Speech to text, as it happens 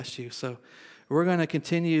bless you. So we're going to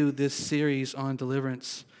continue this series on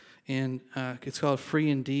deliverance, and it's called Free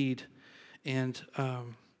Indeed. And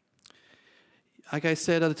like I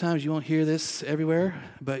said other times, you won't hear this everywhere,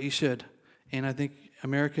 but you should. And I think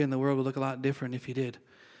America and the world would look a lot different if you did.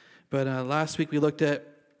 But last week we looked at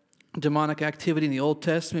demonic activity in the Old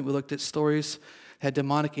Testament. We looked at stories that had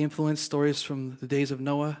demonic influence, stories from the days of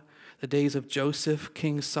Noah, the days of Joseph,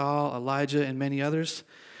 King Saul, Elijah, and many others.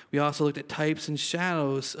 We also looked at types and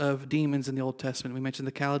shadows of demons in the Old Testament. We mentioned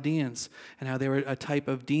the Chaldeans and how they were a type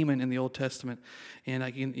of demon in the Old Testament. And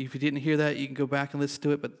if you didn't hear that, you can go back and listen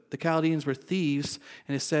to it. But the Chaldeans were thieves,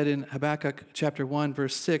 and it said in Habakkuk chapter 1,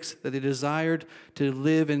 verse 6, that they desired to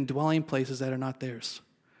live in dwelling places that are not theirs.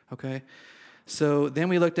 Okay? So then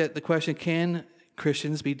we looked at the question, can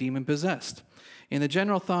Christians be demon-possessed? And the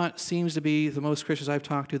general thought seems to be, the most Christians I've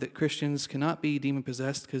talked to, that Christians cannot be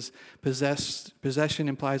demon-possessed because possession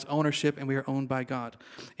implies ownership, and we are owned by God.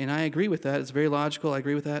 And I agree with that. It's very logical. I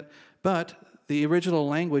agree with that. But the original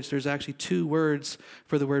language, there's actually two words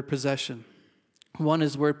for the word possession. One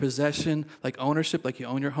is the word possession, like ownership, like you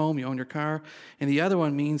own your home, you own your car. And the other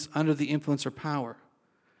one means under the influence or power.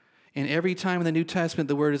 And every time in the New Testament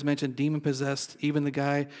the word is mentioned, demon-possessed, even the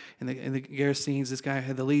guy in the Gerasenes, this guy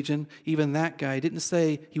had the legion, even that guy didn't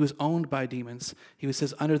say he was owned by demons. He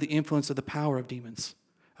says under the influence of the power of demons.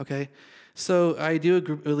 Okay? So I do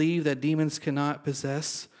believe that demons cannot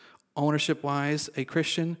possess, ownership-wise, a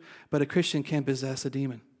Christian, but a Christian can possess a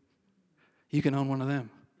demon. You can own one of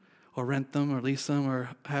them, or rent them, or lease them,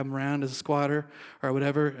 or have them around as a squatter, or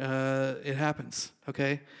whatever. It happens.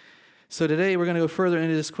 Okay? So today we're going to go further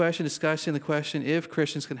into this question, discussing the question if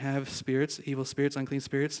Christians can have spirits, evil spirits, unclean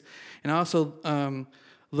spirits, and also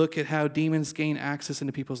look at how demons gain access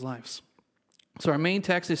into people's lives. So our main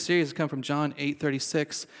text of this series has come from John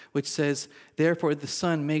 8:36, which says, "Therefore, if the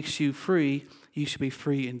Son makes you free, you should be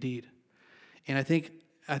free indeed." And I think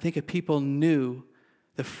if people knew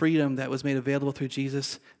the freedom that was made available through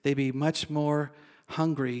Jesus, they'd be much more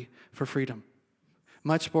hungry for freedom.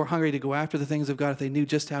 Much more hungry to go after the things of God if they knew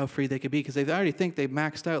just how free they could be, because they already think they've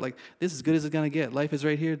maxed out, like, this is as good as it's going to get. Life is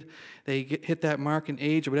right here. They hit that mark in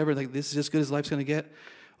age or whatever, like, this is as good as life's going to get.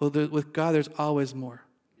 Well, with God, there's always more.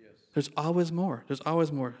 Yes. There's always more. There's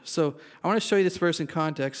always more. So I want to show you this verse in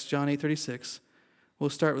context, John 8:36. We'll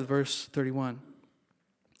start with verse 31.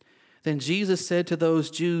 Then Jesus said to those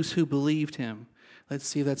Jews who believed him. Let's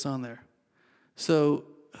see if that's on there. So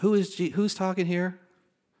who's talking here?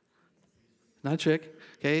 Not a trick,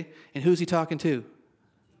 okay? And who's he talking to?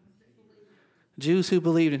 Jews who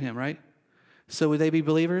believed in him, right? So would they be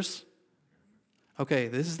believers? Okay,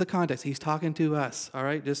 this is the context. He's talking to us, all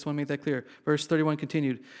right? Just want to make that clear. Verse 31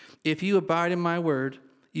 continued. If you abide in my word,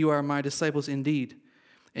 you are my disciples indeed,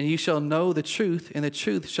 and you shall know the truth, and the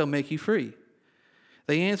truth shall make you free.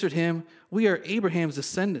 They answered him, we are Abraham's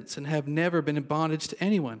descendants and have never been in bondage to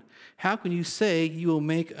anyone. How can you say you will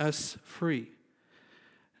make us free?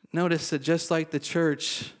 Notice that just like the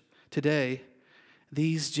church today,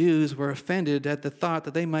 these Jews were offended at the thought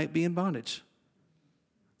that they might be in bondage.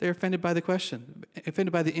 They're offended by the question,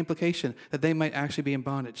 offended by the implication that they might actually be in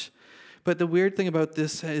bondage. But the weird thing about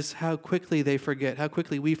this is how quickly they forget, how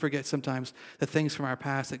quickly we forget sometimes the things from our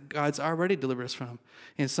past that God's already delivered us from.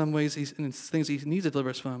 In some ways, in things he needs to deliver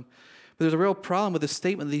us from. But there's a real problem with the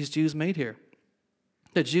statement these Jews made here.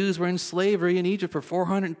 The Jews were in slavery in Egypt for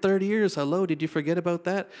 430 years. Hello, did you forget about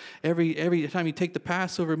that? Every time you take the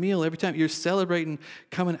Passover meal, every time you're celebrating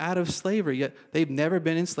coming out of slavery, yet they've never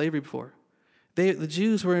been in slavery before. The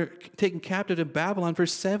Jews were taken captive in Babylon for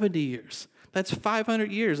 70 years. That's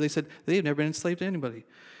 500 years. They said they've never been enslaved to anybody.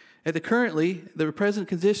 At the present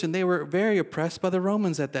condition, they were very oppressed by the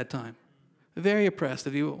Romans at that time. Very oppressed.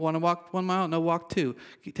 If you want to walk 1 mile, no, walk 2.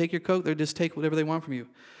 You take your coat, they'll just take whatever they want from you.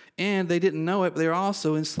 And they didn't know it, but they were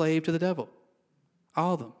also enslaved to the devil.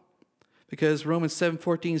 All of them. Because Romans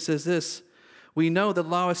 7:14 says this, we know that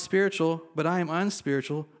law is spiritual, but I am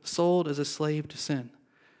unspiritual, sold as a slave to sin.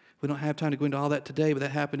 We don't have time to go into all that today, but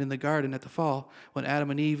that happened in the garden at the fall when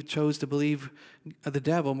Adam and Eve chose to believe the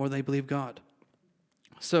devil more than they believed God.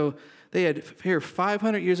 So they had here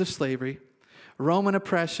 500 years of slavery, Roman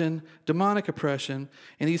oppression, demonic oppression,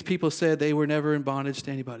 and these people said they were never in bondage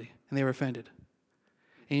to anybody, and they were offended.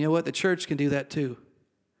 And you know what? The church can do that too.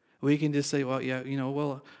 We can just say, well, yeah,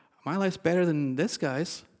 my life's better than this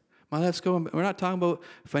guy's. My life's going, we're not talking about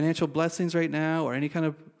financial blessings right now or any kind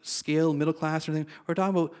of scale, middle class or anything. We're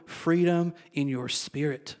talking about freedom in your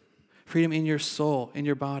spirit, freedom in your soul, in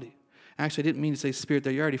your body. Actually, I didn't mean to say spirit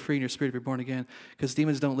there. You're already free in your spirit if you're born again, because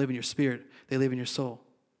demons don't live in your spirit. They live in your soul.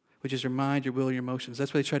 which is your mind, your will, your emotions.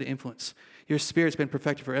 That's what they try to influence. Your spirit's been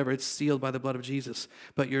perfected forever. It's sealed by the blood of Jesus.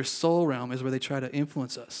 But your soul realm is where they try to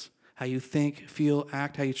influence us. How you think, feel,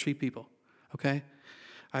 act, how you treat people. Okay?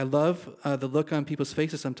 I love the look on people's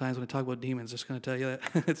faces sometimes when I talk about demons. Just going to tell you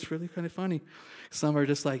that. It's really kind of funny. Some are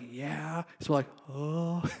just like, yeah. Some are like,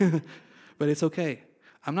 oh. But it's okay.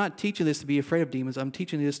 I'm not teaching this to be afraid of demons. I'm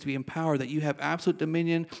teaching this to be empowered, that you have absolute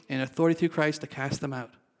dominion and authority through Christ to cast them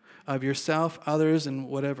out of yourself, others, and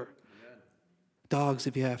whatever. Amen. Dogs,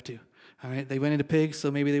 if you have to. All right? They went into pigs,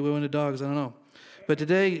 so maybe they will into dogs. I don't know. But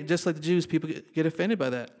today, just like the Jews, people get offended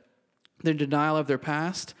by that. Their denial of their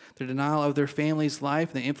past, their denial of their family's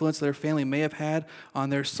life, the influence their family may have had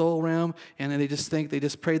on their soul realm, and then they just think they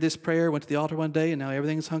just prayed this prayer, went to the altar one day, and now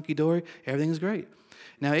everything's hunky-dory, everything's great.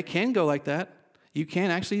 Now, it can go like that. You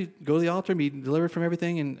can actually go to the altar and be delivered from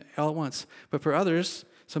everything and all at once. But for others,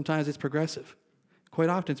 sometimes it's progressive. Quite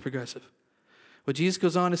often it's progressive. What Jesus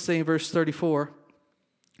goes on to say in verse 34,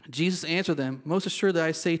 Jesus answered them, "Most assuredly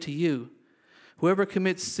I say to you, whoever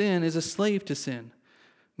commits sin is a slave to sin,"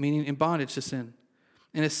 meaning in bondage to sin.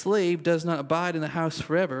 "And a slave does not abide in the house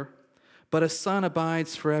forever, but a son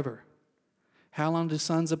abides forever." How long do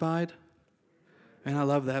sons abide? And I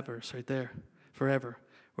love that verse right there. Forever.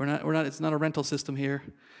 We're not, it's not a rental system here.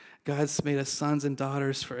 God's made us sons and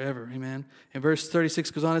daughters forever. Amen. And verse 36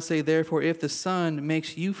 goes on to say, "Therefore, if the Son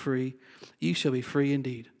makes you free, you shall be free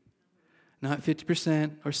indeed." Not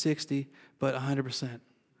 50% or 60%, but 100%.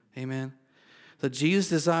 Amen. So Jesus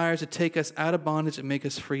desires to take us out of bondage and make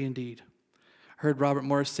us free indeed. I heard Robert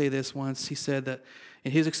Morris say this once. He said that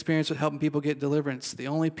in his experience with helping people get deliverance, the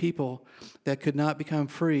only people that could not become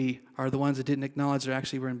free are the ones that didn't acknowledge they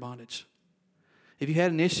actually were in bondage. If you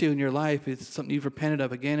had an issue in your life, it's something you've repented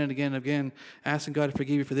of again and again and again, asking God to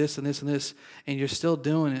forgive you for this and this and this, and you're still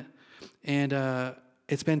doing it, and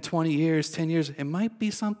it's been 20 years, 10 years, it might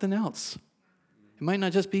be something else. It might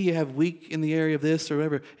not just be you have weak in the area of this or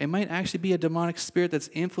whatever. It might actually be a demonic spirit that's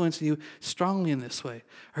influencing you strongly in this way.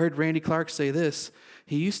 I heard Randy Clark say this.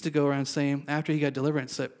 He used to go around saying, after he got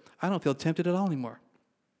deliverance, that I don't feel tempted at all anymore.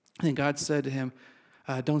 And God said to him,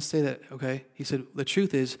 don't say that, okay? He said, the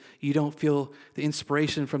truth is you don't feel the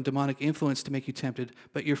inspiration from demonic influence to make you tempted,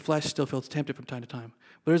 but your flesh still feels tempted from time to time.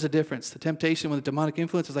 But there's a difference. The temptation with the demonic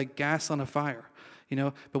influence is like gas on a fire, you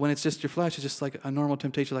know? But when it's just your flesh, it's just like a normal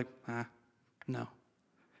temptation, like, no.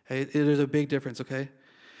 Hey, there's a big difference, okay?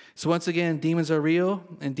 So once again, demons are real,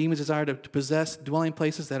 and demons desire to possess dwelling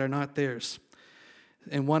places that are not theirs.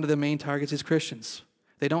 And one of the main targets is Christians.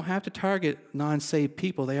 They don't have to target non-saved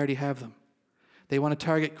people. They already have them. They want to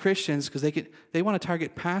target Christians because they want to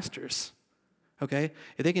target pastors, okay?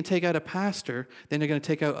 If they can take out a pastor, then they're going to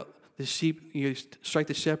take out the sheep, strike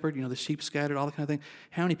the shepherd, the sheep scattered, all that kind of thing.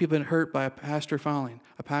 How many people have been hurt by a pastor falling,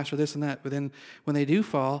 a pastor this and that? But then when they do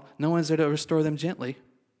fall, no one's there to restore them gently.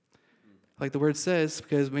 Like the word says,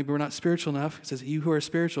 because maybe we're not spiritual enough. It says, you who are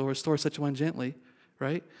spiritual, restore such one gently,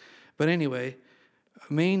 right? But anyway,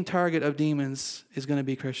 main target of demons is going to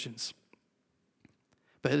be Christians.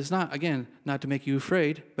 But it's not, again, not to make you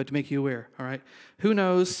afraid, but to make you aware, all right? Who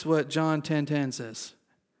knows what John 10:10 says?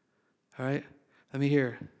 All right? Let me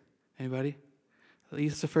hear. Anybody? At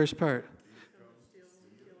least the first part.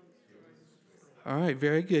 All right,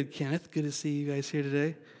 very good, Kenneth. Good to see you guys here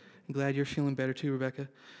today. I'm glad you're feeling better too, Rebecca.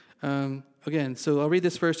 Again, so I'll read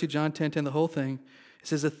this verse to John 10:10, the whole thing. It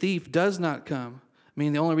says, "A thief does not come,"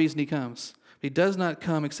 meaning the only reason he comes. "He does not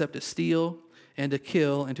come except to steal and to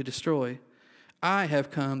kill and to destroy. I have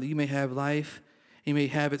come that you may have life, and you may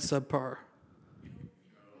have it subpar."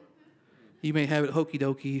 You may have it hokey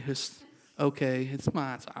dokey, just okay. It's all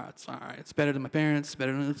right. It's better than my parents.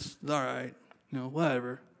 It's all right.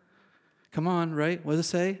 Whatever. Come on, right? What does it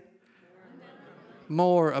say?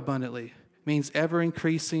 More abundantly. Means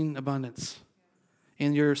ever-increasing abundance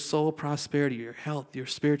in your soul prosperity, your health, your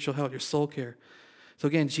spiritual health, your soul care. So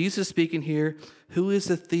again, Jesus speaking here. Who is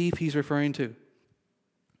the thief he's referring to?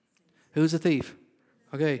 Who's the thief?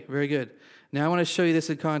 Okay, very good. Now I want to show you this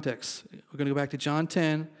in context. We're going to go back to John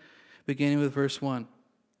 10, beginning with verse 1.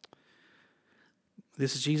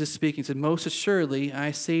 This is Jesus speaking. He said, "Most assuredly,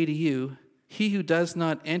 I say to you, he who does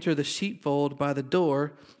not enter the sheepfold by the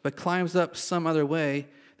door, but climbs up some other way,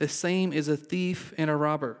 the same is a thief and a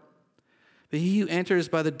robber. But he who enters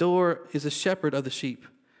by the door is a shepherd of the sheep.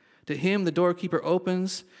 To him the doorkeeper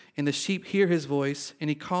opens, and the sheep hear his voice, and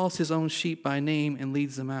he calls his own sheep by name and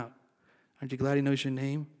leads them out." Aren't you glad he knows your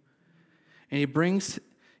name? And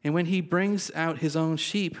when he brings out his own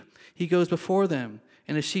sheep, he goes before them,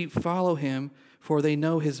 and the sheep follow him, for they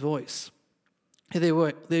know his voice. They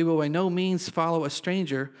will by no means follow a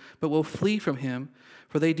stranger, but will flee from him,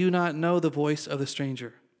 for they do not know the voice of the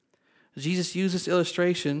stranger. Jesus used this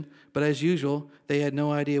illustration, but as usual, they had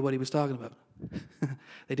no idea what he was talking about.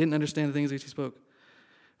 They didn't understand the things which he spoke.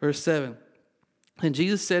 Verse 7, and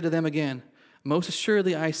Jesus said to them again, most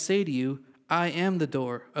assuredly I say to you, I am the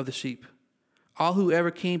door of the sheep. All who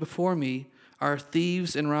ever came before me are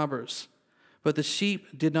thieves and robbers, but the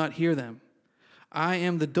sheep did not hear them. I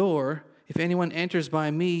am the door. If anyone enters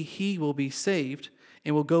by me, he will be saved,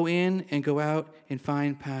 and will go in and go out and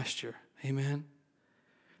find pasture. Amen.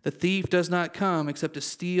 The thief does not come except to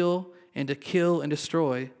steal and to kill and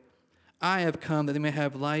destroy. I have come that they may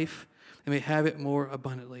have life and may have it more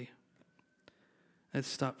abundantly. Let's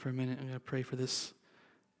stop for a minute. I'm going to pray for this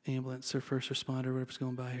ambulance or first responder, whatever's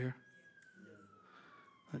going by here.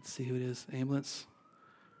 Let's see who it is. Ambulance.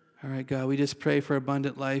 All right, God, we just pray for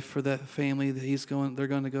abundant life for that family that they're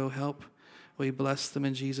going to go help. We bless them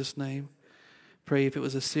in Jesus' name. Pray if it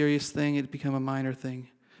was a serious thing, it'd become a minor thing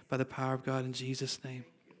by the power of God in Jesus' name.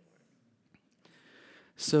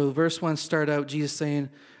 So verse 1 started out Jesus saying,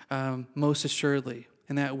 most assuredly.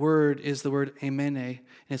 And that word is the word amene, and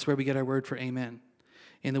it's where we get our word for amen.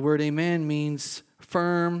 And the word amen means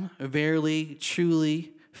firm, verily,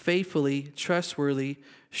 truly, faithfully, trustworthy,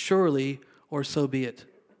 surely, or so be it.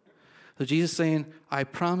 So Jesus is saying, I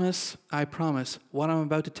promise, what I'm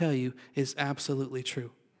about to tell you is absolutely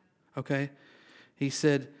true. Okay? He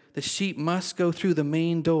said, the sheep must go through the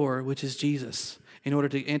main door, which is Jesus, in order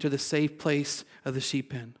to enter the safe place of the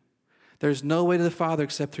sheep pen. There's no way to the Father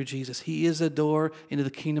except through Jesus. He is a door into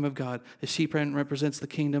the kingdom of God. The sheep pen represents the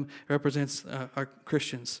kingdom, represents our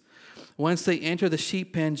Christians. Once they enter the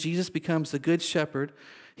sheep pen, Jesus becomes the good shepherd.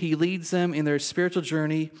 He leads them in their spiritual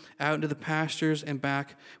journey out into the pastures and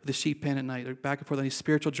back with the sheep pen at night. They're back and forth on these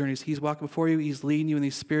spiritual journeys. He's walking before you. He's leading you in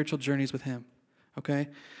these spiritual journeys with him. Okay?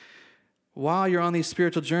 While you're on these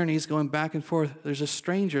spiritual journeys going back and forth, there's a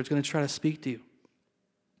stranger that's going to try to speak to you.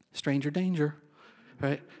 Stranger danger.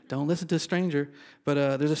 Right? Don't listen to a stranger.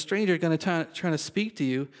 But there's a stranger going to try to speak to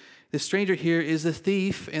you. The stranger here is the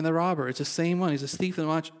thief and the robber. It's the same one. He's a thief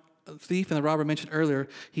and the robber mentioned earlier.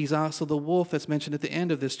 He's also the wolf that's mentioned at the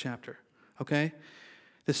end of this chapter. Okay?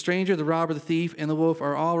 The stranger, the robber, the thief, and the wolf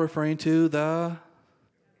are all referring to the...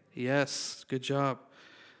 Yes, good job.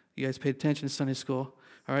 You guys paid attention in Sunday school.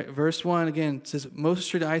 All right, verse 1 again says, most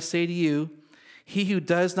assuredly I say to you, he who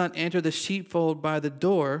does not enter the sheepfold by the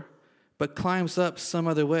door, but climbs up some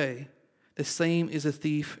other way, the same is a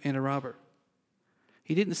thief and a robber.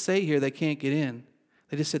 He didn't say here they can't get in.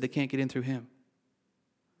 They just said they can't get in through him.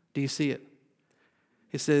 Do you see it?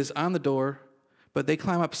 It says, I'm the door, but they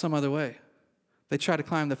climb up some other way. They try to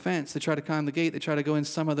climb the fence. They try to climb the gate. They try to go in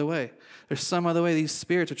some other way. There's some other way these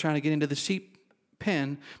spirits are trying to get into the sheep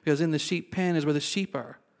pen, because in the sheep pen is where the sheep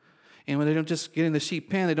are. And when they don't just get in the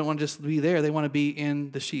sheep pen, they don't want to just be there. They want to be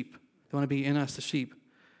in the sheep. They want to be in us, the sheep.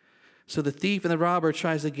 So the thief and the robber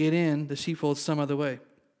tries to get in the sheepfold some other way.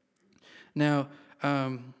 Now,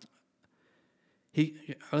 let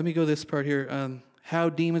me go this part here. How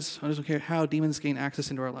demons gain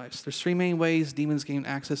access into our lives. There's three main ways demons gain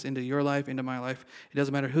access into your life, into my life. It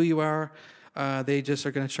doesn't matter who you are. They just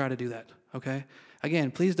are going to try to do that, okay?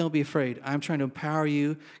 Again, please don't be afraid. I'm trying to empower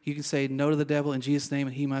you. You can say no to the devil in Jesus' name,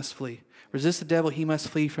 and he must flee. Resist the devil, he must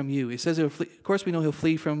flee from you. It says, of course, we know he'll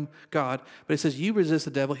flee from God, but it says you resist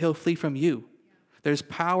the devil, he'll flee from you. There's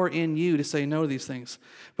power in you to say no to these things.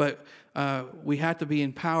 But we have to be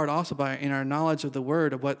empowered also in our knowledge of the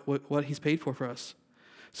word of what he's paid for us.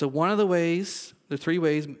 So one of the ways, there are three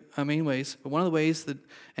ways, main ways, but one of the ways the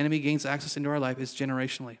enemy gains access into our life is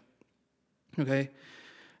generationally. Okay?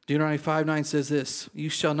 Deuteronomy 5:9 says this, you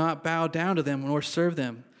shall not bow down to them nor serve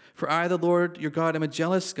them. For I, the Lord your God, am a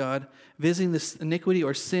jealous God, visiting the iniquity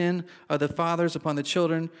or sin of the fathers upon the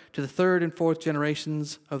children to the third and fourth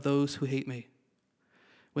generations of those who hate me.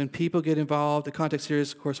 When people get involved, the context here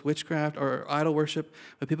is, of course, witchcraft or idol worship.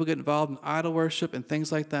 When people get involved in idol worship and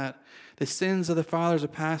things like that, the sins of the fathers are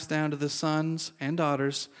passed down to the sons and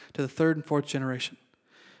daughters to the third and fourth generation.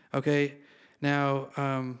 Okay?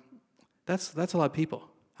 Now, that's a lot of people.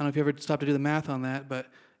 I don't know if you ever stopped to do the math on that, but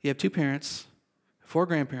you have 2 parents, 4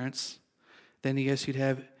 grandparents, then I guess you'd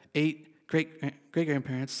have 8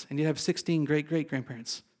 great-grandparents, and you'd have 16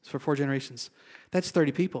 great-great-grandparents for 4 generations. That's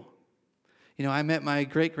 30 people. You know, I met my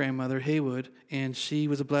great-grandmother, Haywood, and she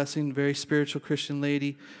was a blessing, very spiritual Christian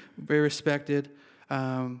lady, very respected. But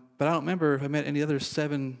I don't remember if I met any other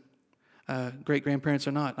 7 great-grandparents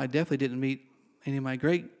or not. I definitely didn't meet any of my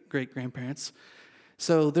great-great-grandparents.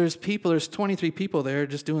 So there's 23 people there,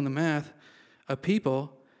 just doing the math, of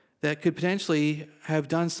people that could potentially have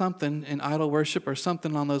done something in idol worship or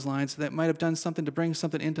something along those lines that might have done something to bring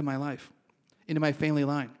something into my life, into my family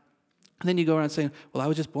line. And then you go around saying, well, I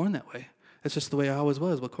was just born that way. That's just the way I always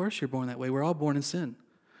was. Well, of course you're born that way. We're all born in sin.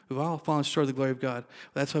 We've all fallen short of the glory of God.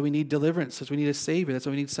 That's why we need deliverance. That's why we need a Savior. That's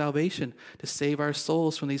why we need salvation, to save our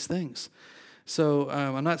souls from these things. So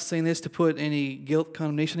I'm not saying this to put any guilt,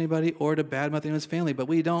 condemnation on anybody or to badmouth anyone's family, but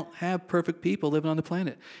we don't have perfect people living on the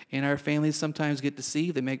planet. And our families sometimes get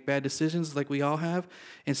deceived. They make bad decisions like we all have.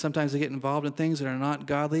 And sometimes they get involved in things that are not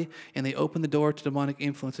godly, and they open the door to demonic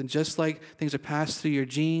influence. And just like things are passed through your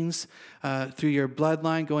genes, through your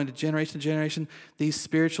bloodline, going to generation, these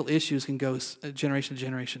spiritual issues can go generation to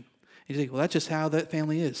generation. You think, well, that's just how that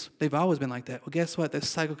family is. They've always been like that. Well, guess what? That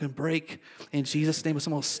cycle can break. In Jesus' name,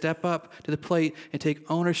 someone will step up to the plate and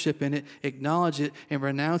take ownership in it, acknowledge it, and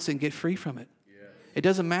renounce it and get free from it. Yes. It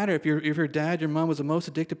doesn't matter if your dad, your mom was the most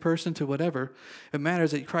addicted person to whatever. It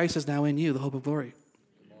matters that Christ is now in you, the hope of glory.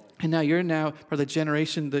 And now you're now part of the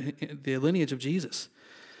generation, the lineage of Jesus.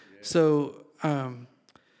 Yes. So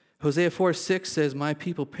Hosea 4:6 says, my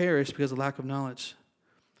people perish because of lack of knowledge.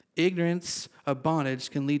 Ignorance of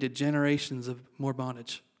bondage can lead to generations of more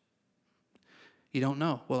bondage. You don't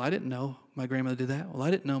know. Well, I didn't know my grandmother did that. Well,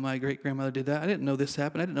 I didn't know my great-grandmother did that. I didn't know this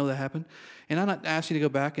happened. I didn't know that happened. And I'm not asking you to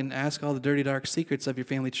go back and ask all the dirty, dark secrets of your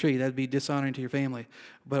family tree. That'd be dishonoring to your family.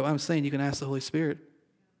 But I'm saying you can ask the Holy Spirit.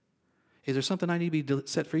 Is there something I need to be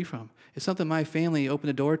set free from? Is something my family opened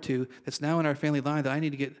the door to that's now in our family line that I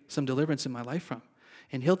need to get some deliverance in my life from?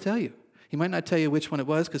 And he'll tell you. He might not tell you which one it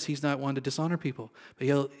was because he's not one to dishonor people. But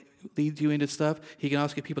he'll lead you into stuff. He can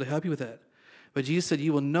also get people to help you with that. But Jesus said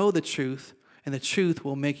you will know the truth, and the truth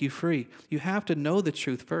will make you free. You have to know the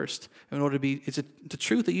truth first in order to be. The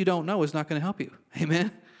truth that you don't know is not going to help you.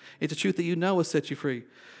 Amen? It's the truth that you know will set you free.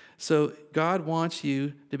 So God wants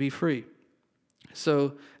you to be free.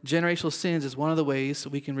 So generational sins is one of the ways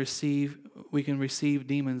we can receive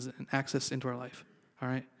demons and access into our life. All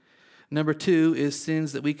right? Number 2 is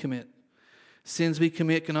sins that we commit. Sins we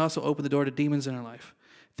commit can also open the door to demons in our life.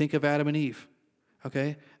 Think of Adam and Eve.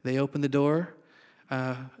 Okay? They opened the door.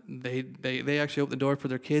 They actually opened the door for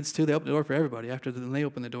their kids too. They opened the door for everybody. After they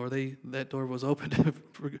opened the door, that door was opened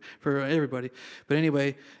for everybody. But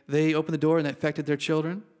anyway, they opened the door and that affected their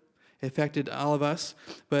children. It affected all of us.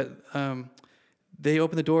 But they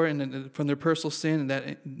opened the door and from their personal sin, and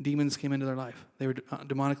that demons came into their life. They were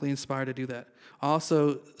demonically inspired to do that.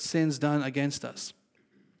 Also, sins done against us.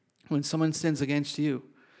 When someone sins against you,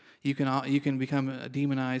 you can become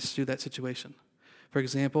demonized through that situation. For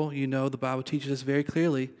example, the Bible teaches us very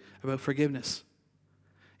clearly about forgiveness.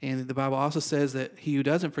 And the Bible also says that he who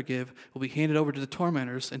doesn't forgive will be handed over to the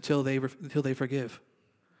tormentors until they forgive.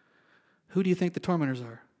 Who do you think the tormentors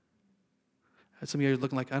are? Some of you are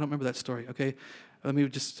looking like, I don't remember that story. Okay, let me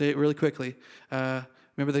just say it really quickly.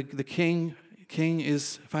 Remember the king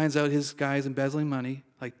finds out his guy's embezzling money,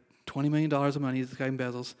 like $20 million of money this guy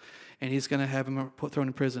embezzles, and he's going to have him thrown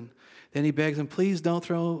in prison. Then he begs him, please don't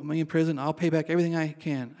throw me in prison. I'll pay back everything I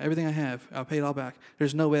can, everything I have. I'll pay it all back.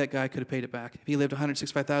 There's no way that guy could have paid it back. If he lived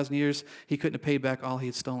 165,000 years, he couldn't have paid back all he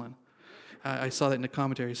had stolen. I saw that in the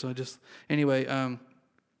commentary. So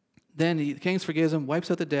then the king forgives him, wipes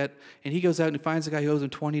out the debt, and he goes out and finds the guy who owes him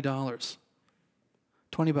 $20.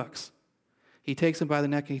 $20. He takes him by the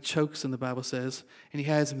neck and he chokes him, the Bible says, and he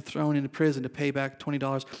has him thrown into prison to pay back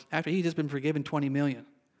 $20 after he'd just been forgiven $20 million.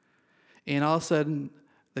 And all of a sudden,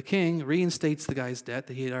 the king reinstates the guy's debt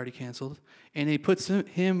that he had already canceled, and he puts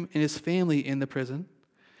him and his family in the prison. And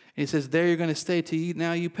he says, there you're going to stay till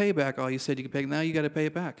you pay back all you said you could pay. Now you got to pay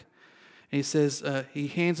it back. And he says, he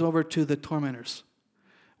hands him over to the tormentors.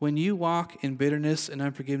 When you walk in bitterness and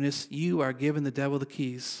unforgiveness, you are giving the devil the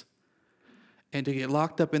keys. And to get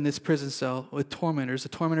locked up in this prison cell with tormentors, the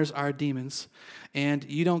tormentors are demons, and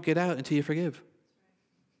you don't get out until you forgive.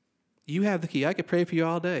 You have the key. I could pray for you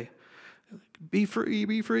all day. Be free,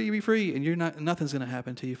 be free, be free. And nothing's going to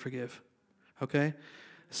happen until you forgive. Okay?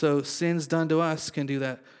 So sins done to us can do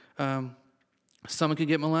that. Someone can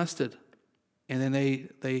get molested, and then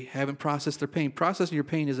they haven't processed their pain. Processing your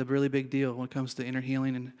pain is a really big deal when it comes to inner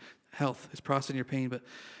healing and health. It's processing your pain, but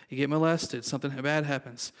you get molested, something bad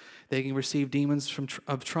happens. They can receive demons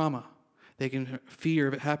of trauma. They can fear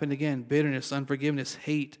if it happened again, bitterness, unforgiveness,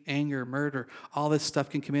 hate, anger, murder. All this stuff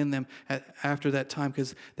can come in them after that time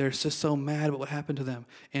because they're just so mad about what happened to them.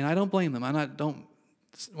 And I don't blame them. Don't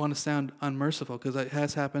want to sound unmerciful because it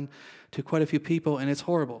has happened to quite a few people, and it's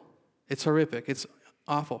horrible. It's horrific. It's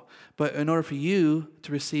awful. But in order for you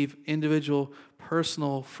to receive individual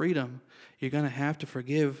personal freedom, you're going to have to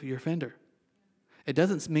forgive your offender. It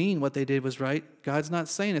doesn't mean what they did was right. God's not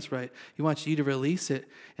saying it's right. He wants you to release it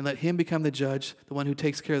and let him become the judge, the one who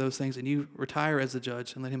takes care of those things, and you retire as the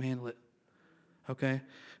judge and let him handle it. Okay?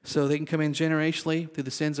 So they can come in generationally through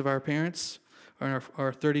the sins of our parents or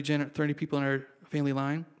our 30 people in our family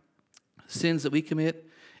line, sins that we commit,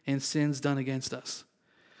 and sins done against us.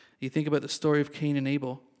 You think about the story of Cain and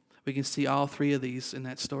Abel, we can see all three of these in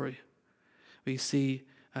that story. We see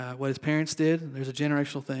what his parents did. There's a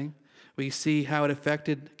generational thing. We see how it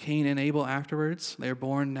affected Cain and Abel afterwards. They were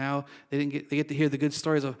born now. They get to hear the good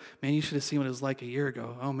stories of, man, you should have seen what it was like a year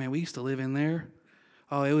ago. Oh, man, we used to live in there.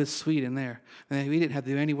 Oh, it was sweet in there. And we didn't have to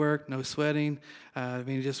do any work, no sweating.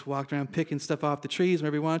 We just walked around picking stuff off the trees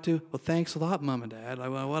whenever we wanted to. Well, thanks a lot, Mom and Dad.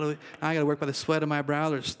 Now I got to work by the sweat of my brow.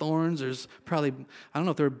 There's thorns. There's probably, I don't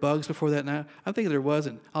know if there were bugs before that now. I think there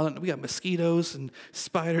wasn't. We got mosquitoes and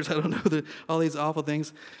spiders. I don't know, all these awful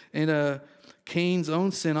things. And Cain's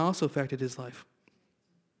own sin also affected his life.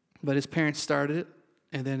 But his parents started it,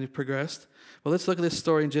 and then it progressed. Well, let's look at this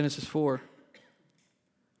story in Genesis 4.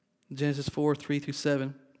 Genesis 4, 3 through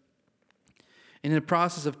 7. And in the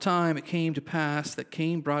process of time, it came to pass that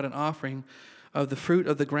Cain brought an offering of the fruit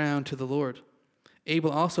of the ground to the Lord.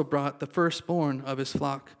 Abel also brought the firstborn of his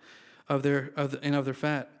flock of their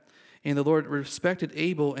fat. And the Lord respected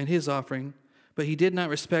Abel and his offering, but he did not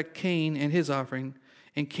respect Cain and his offering.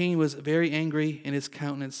 And Cain was very angry, and his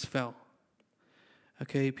countenance fell.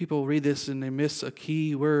 Okay, people read this and they miss a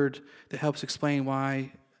key word that helps explain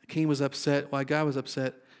why Cain was upset, why God was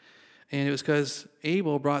upset. And it was because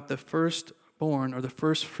Abel brought the firstborn or the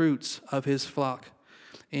first fruits of his flock,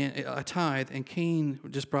 and a tithe, and Cain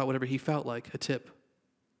just brought whatever he felt like, a tip.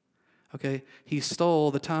 Okay, he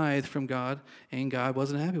stole the tithe from God, and God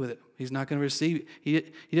wasn't happy with it. He's not going to receive. He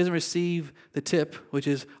doesn't receive the tip, which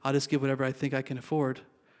is I'll just give whatever I think I can afford,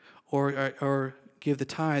 or give the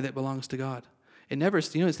tithe that belongs to God. It never,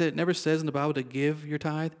 it never says in the Bible to give your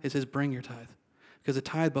tithe. It says bring your tithe, because the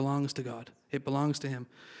tithe belongs to God. It belongs to Him.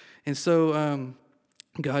 And so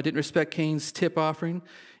God didn't respect Cain's tip offering,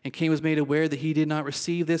 and Cain was made aware that he did not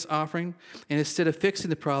receive this offering. And instead of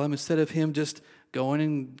fixing the problem, instead of him just going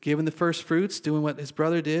and giving the first fruits, doing what his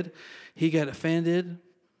brother did, he got offended,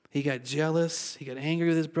 he got jealous, he got angry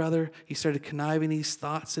with his brother. He started conniving these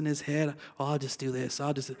thoughts in his head. Oh, I'll just do this.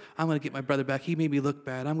 I'm going to get my brother back. He made me look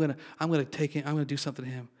bad. I'm going to take him. I'm going to do something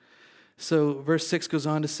to him. So verse 6 goes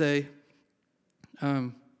on to say,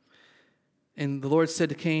 and the Lord said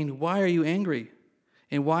to Cain, why are you angry?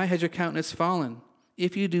 And why has your countenance fallen?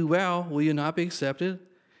 If you do well, will you not be accepted?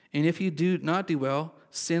 And if you do not do well,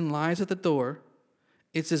 sin lies at the door.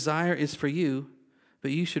 Its desire is for you,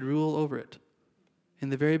 but you should rule over it. In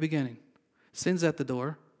the very beginning, sin's at the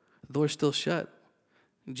door. The door's still shut.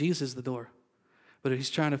 Jesus is the door. But the enemy's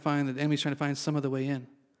trying to find some other way in.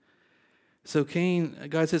 So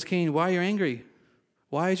God says, Cain, why are you angry?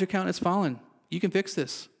 Why is your countenance fallen? You can fix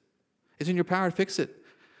this. It's in your power to fix it.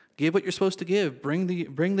 Give what you're supposed to give. Bring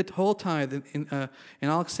the whole tithe, and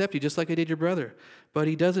I'll accept you, just like I did your brother. But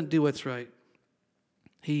he doesn't do what's right.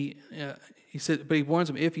 He said, but he warns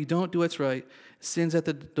him, if you don't do what's right, sin's at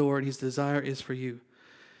the door, and his desire is for you.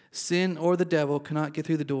 Sin or the devil cannot get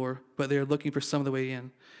through the door, but they are looking for some of the way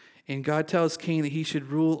in. And God tells Cain that he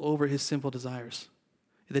should rule over his sinful desires,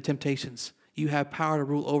 the temptations. You have power to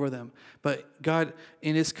rule over them. But God,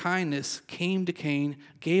 in his kindness, came to Cain,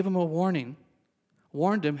 gave him a warning,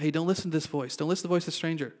 warned him, hey, don't listen to this voice. Don't listen to the voice of a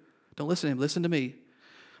stranger. Don't listen to him. Listen to me.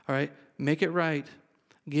 All right? Make it right.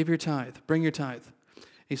 Give your tithe. Bring your tithe.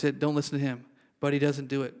 He said, don't listen to him. But he doesn't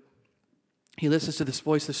do it. He listens to this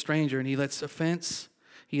voice of a stranger, and he lets offense,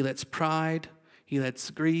 he lets pride, he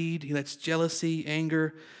lets greed, he lets jealousy,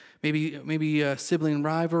 anger, maybe sibling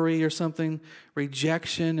rivalry or something,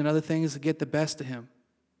 rejection and other things get the best of him.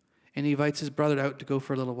 And he invites his brother out to go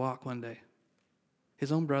for a little walk one day.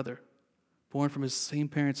 His own brother, born from his same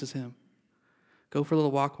parents as him. Go for a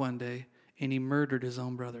little walk one day, and he murdered his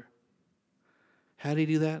own brother. How did he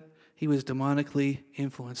do that? He was demonically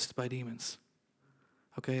influenced by demons.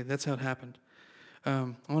 Okay, that's how it happened.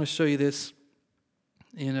 I want to show you this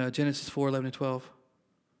in Genesis 4, 11 and 12.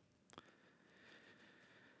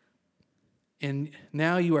 And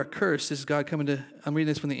now you are cursed. This is God coming to, I'm reading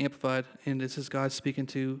this from the Amplified, and this is God speaking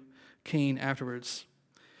to Cain afterwards.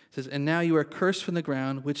 It says, and now you are cursed from the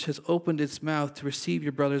ground, which has opened its mouth to receive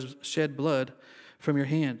your brother's shed blood from your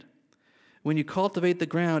hand. When you cultivate the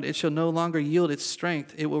ground, it shall no longer yield its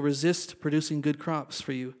strength. It will resist producing good crops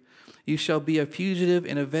for you. You shall be a fugitive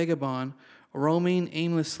and a vagabond, roaming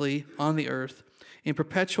aimlessly on the earth, in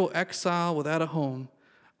perpetual exile without a home,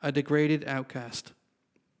 a degraded outcast.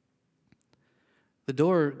 The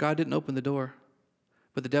door, God didn't open the door,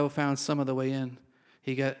 but the devil found some of the way in.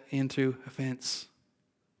 He got in through offense,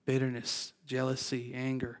 bitterness, jealousy,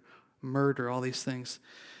 anger, murder, all these things.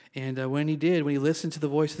 And when he listened to the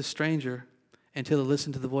voice of the stranger, until they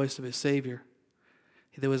listened to the voice of his Savior,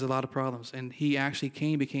 there was a lot of problems. And he actually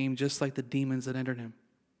became just like the demons that entered him.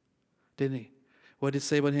 Didn't he? What did it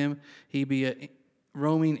say about him? He'd be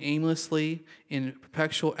roaming aimlessly in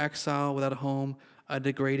perpetual exile without a home, a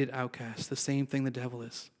degraded outcast. The same thing the devil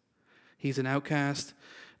is. He's an outcast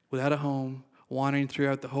without a home, wandering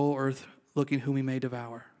throughout the whole earth, looking whom he may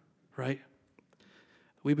devour. Right?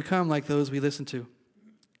 We become like those we listen to.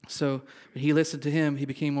 So when he listened to him, he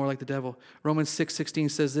became more like the devil. Romans 6:16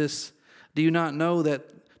 says this, "Do you not know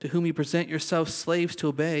that to whom you present yourselves slaves to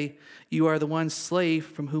obey, you are the one slave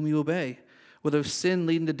from whom you obey, whether of sin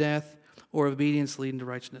leading to death or obedience leading to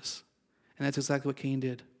righteousness?" And that's exactly what Cain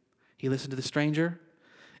did. He listened to the stranger,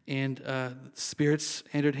 and spirits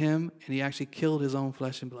entered him, and he actually killed his own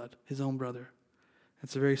flesh and blood, his own brother.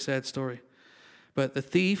 It's a very sad story. But the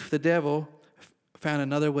thief, the devil, found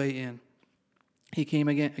another way in. He came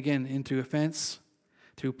again into offense,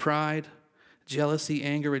 through pride, jealousy,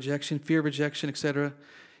 anger, rejection, fear of rejection, etc.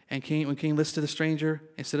 And when Cain listened to the stranger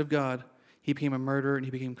instead of God, he became a murderer and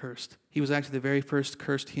he became cursed. He was actually the very first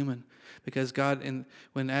cursed human, because God,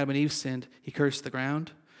 when Adam and Eve sinned, he cursed the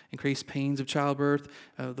ground, increased pains of childbirth.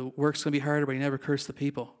 The work's going to be harder, but he never cursed the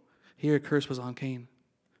people. Here, a curse was on Cain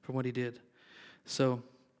from what he did. So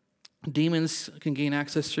demons can gain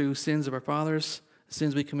access through sins of our fathers,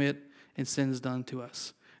 sins we commit, and sins done to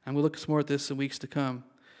us. And we'll look some more at this in weeks to come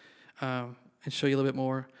and show you a little bit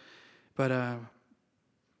more. But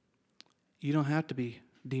you don't have to be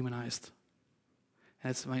demonized.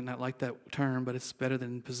 And might not like that term, but it's better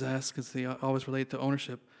than possessed, because they always relate to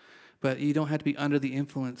ownership. But you don't have to be under the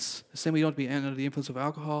influence. The same way you don't have to be under the influence of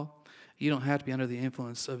alcohol, you don't have to be under the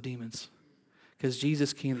influence of demons. Because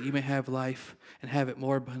Jesus came that you may have life and have it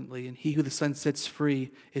more abundantly. And he who the Son sets free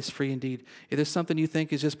is free indeed. If there's something you think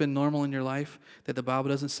has just been normal in your life that the Bible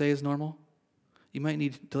doesn't say is normal, you might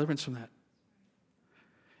need deliverance from that.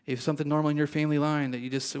 If something normal in your family line that you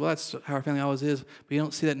just say, well, that's how our family always is, but you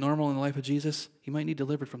don't see that normal in the life of Jesus, you might need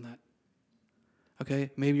delivered from that. Okay?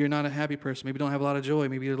 Maybe you're not a happy person. Maybe you don't have a lot of joy.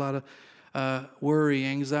 Maybe you're a lot of worry,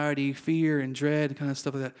 anxiety, fear, and dread, kind of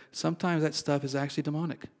stuff like that. Sometimes that stuff is actually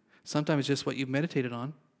demonic. Sometimes it's just what you've meditated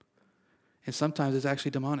on, and sometimes it's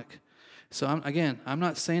actually demonic. So I'm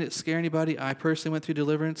not saying it scare anybody. I personally went through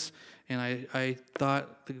deliverance, and I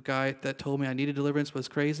thought the guy that told me I needed deliverance was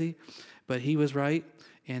crazy, but he was right.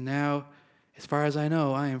 And now, as far as I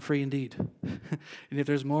know, I am free indeed. And if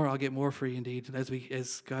there's more, I'll get more free indeed,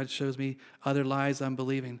 as God shows me other lies I'm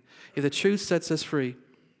believing. If the truth sets us free,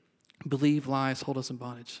 believe lies hold us in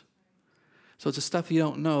bondage. So it's the stuff you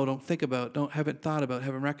don't know, don't think about, haven't thought about,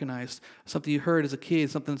 haven't recognized. Something you heard as a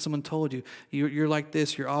kid, something someone told you. You're like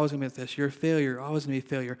this, you're always going to be like this. You're a failure, you're always going to be a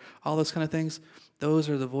failure. All those kind of things, those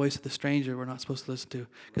are the voice of the stranger we're not supposed to listen to.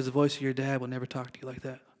 Because the voice of your dad will never talk to you like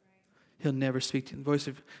that. He'll never speak to you. The voice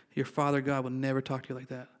of your Father God will never talk to you like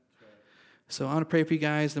that. So I want to pray for you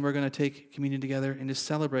guys, then we're going to take communion together and just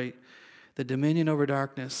celebrate the dominion over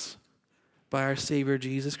darkness by our Savior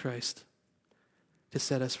Jesus Christ to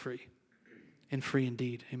set us free. And free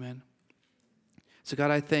indeed. Amen. So God,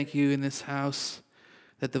 I thank you in this house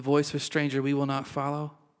that the voice of a stranger we will not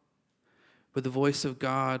follow, but the voice of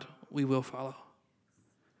God we will follow.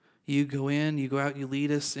 You go in, you go out, you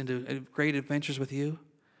lead us into great adventures with you,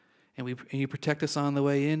 and you protect us on the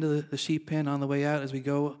way into the sheep pen, on the way out as we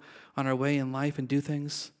go on our way in life and do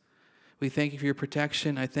things. We thank you for your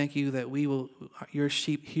protection. I thank you that your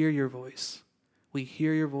sheep hear your voice. We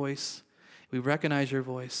hear your voice. We recognize your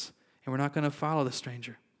voice. And we're not going to follow the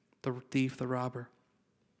stranger, the thief, the robber.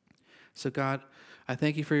 So God, I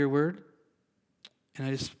thank you for your word. And I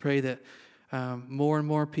just pray that more and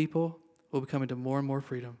more people will be coming to more and more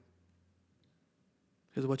freedom.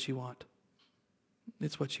 Because what you want.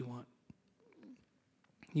 It's what you want.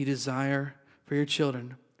 You desire for your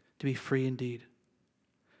children to be free indeed.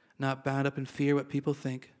 Not bound up in fear what people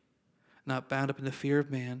think. Not bound up in the fear of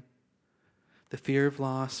man. The fear of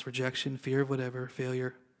loss, rejection, fear of whatever,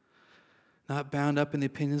 failure. Not bound up in the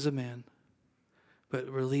opinions of man, but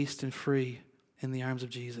released and free in the arms of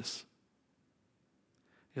Jesus.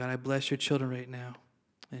 God, I bless your children right now.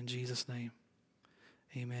 In Jesus' name,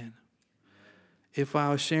 amen. If while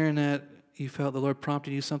I was sharing that, you felt the Lord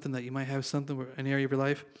prompted you something, that you might have something, an area of your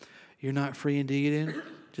life you're not free indeed in,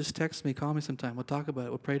 just text me, call me sometime. We'll talk about it.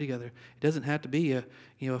 We'll pray together. It doesn't have to be a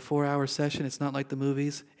 4-hour session. It's not like the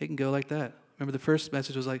movies. It can go like that. Remember, the first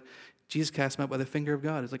message was like, Jesus cast him out by the finger of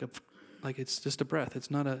God. It's like it's just a breath.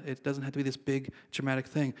 It doesn't have to be this big dramatic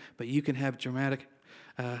thing, but you can have dramatic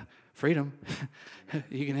freedom.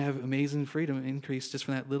 You can have amazing freedom increase just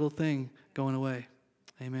from that little thing going away.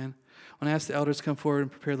 Amen. I want to ask the elders to come forward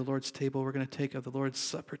and prepare the Lord's table. We're going to take of the Lord's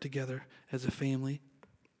Supper together as a family.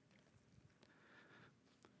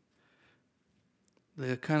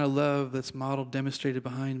 The kind of love that's modeled, demonstrated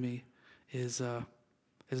behind me is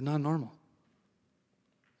not normal.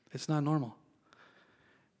 It's not normal.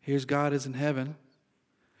 Here's God is in heaven.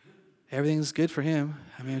 Everything's good for him.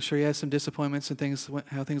 I mean, I'm sure he had some disappointments and things,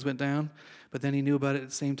 how things went down, but then he knew about it at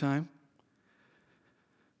the same time.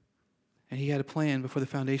 And he had a plan before the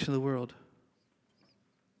foundation of the world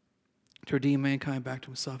to redeem mankind back to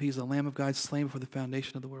himself. He's the Lamb of God slain before the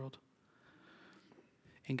foundation of the world.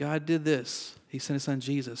 And God did this. He sent his son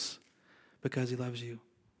Jesus because he loves you.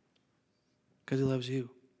 Because he loves you.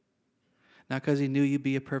 Not because he knew you'd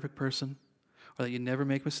be a perfect person or that you'd never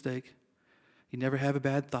make a mistake. You never have a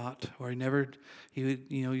bad thought, or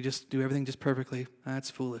you just do everything just perfectly. That's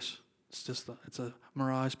foolish. It's a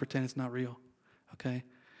mirage. Pretend it's not real. Okay?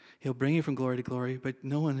 He'll bring you from glory to glory, but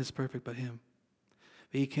no one is perfect but him.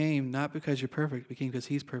 But he came not because you're perfect, he came because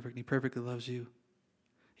he's perfect, and he perfectly loves you.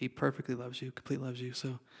 He perfectly loves you, completely loves you. So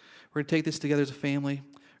we're going to take this together as a family.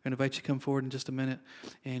 We're going to invite you to come forward in just a minute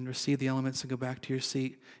and receive the elements and go back to your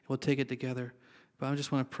seat. We'll take it together. But I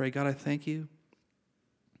just want to pray. God, I thank you.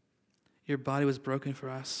 Your body was broken for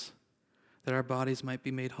us, that our bodies might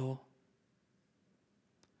be made whole.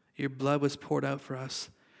 Your blood was poured out for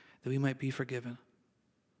us, that we might be forgiven.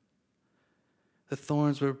 The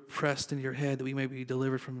thorns were pressed into your head, that we might be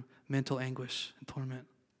delivered from mental anguish and torment.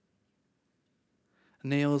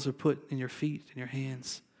 Nails were put in your feet and your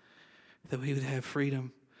hands, that we would have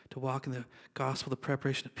freedom to walk in the gospel, the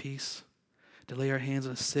preparation of peace, to lay our hands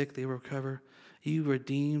on the sick, they will recover. You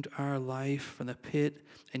redeemed our life from the pit,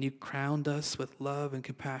 and you crowned us with love and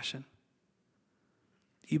compassion.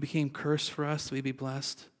 You became cursed for us that we be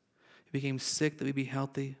blessed. You became sick that we be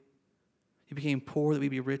healthy. You became poor that we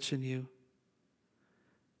be rich in you.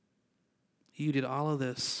 You did all of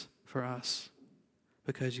this for us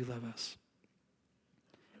because you love us.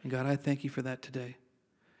 And God, I thank you for that today.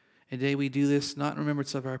 And today we do this not in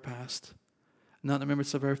remembrance of our past, not in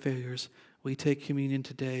remembrance of our failures. We take communion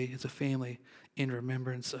today as a family in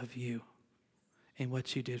remembrance of you and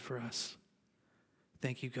what you did for us.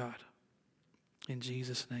 Thank you, God. In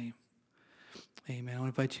Jesus' name, amen. I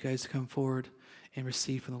want to invite you guys to come forward and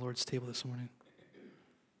receive from the Lord's table this morning.